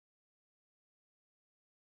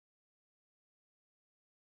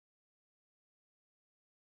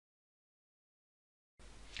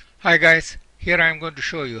Hi guys, here I am going to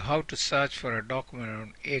show you how to search for a document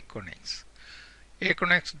on Aconex.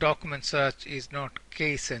 Aconex document search is not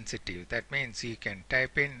case sensitive. That means you can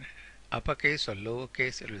type in uppercase or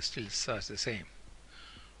lowercase, it will still search the same.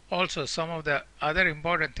 Also, some of the other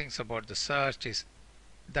important things about the search is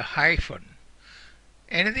the hyphen.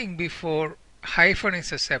 Anything before hyphen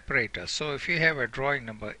is a separator. So if you have a drawing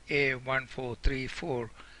number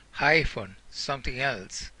A1434 hyphen something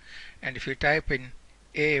else, and if you type in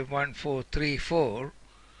A1434,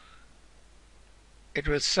 it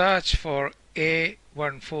will search for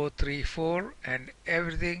A1434 and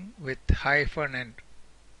everything with hyphen and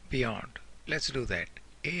beyond. Let's do that.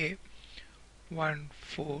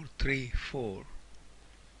 A1434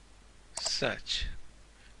 search,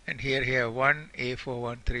 and here one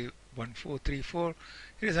A1434.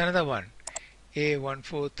 Here is another one,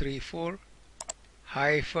 A1434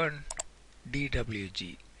 hyphen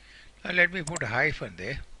DWG. Now let me put a hyphen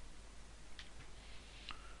there.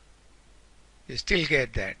 You still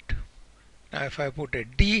get that. Now if I put a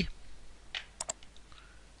D,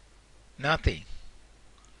 nothing.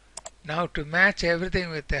 Now to match everything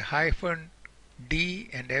with a hyphen D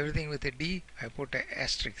and everything with a D, I put an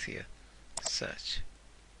asterisk here. Search.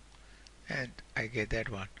 And I get that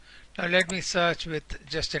one. Now let me search with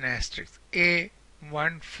just an asterisk.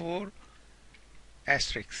 A14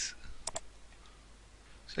 asterisk.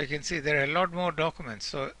 So you can see there are a lot more documents.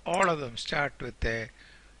 So all of them start with a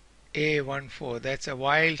A14. That's a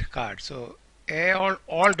wild card. So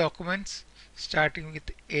all documents starting with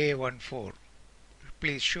A14.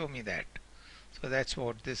 Please show me that. So that's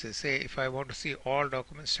what this is. Say if I want to see all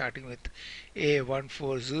documents starting with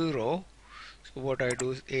A140, so what I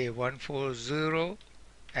do is A140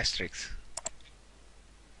 asterisk,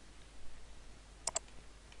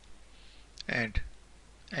 and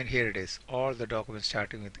here it is, all the documents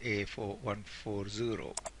starting with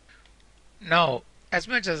A140. Now, as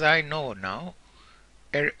much as I know now,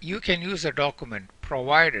 you can use a document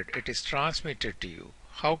provided it is transmitted to you.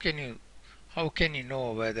 How can you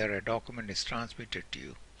know whether a document is transmitted to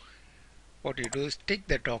you? What you do is take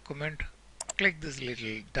the document, click this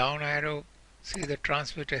little down arrow, see the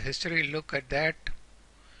transmitter history, look at that,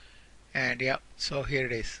 and yeah, so here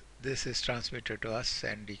it is. This is transmitted to us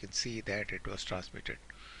and you can see that it was transmitted.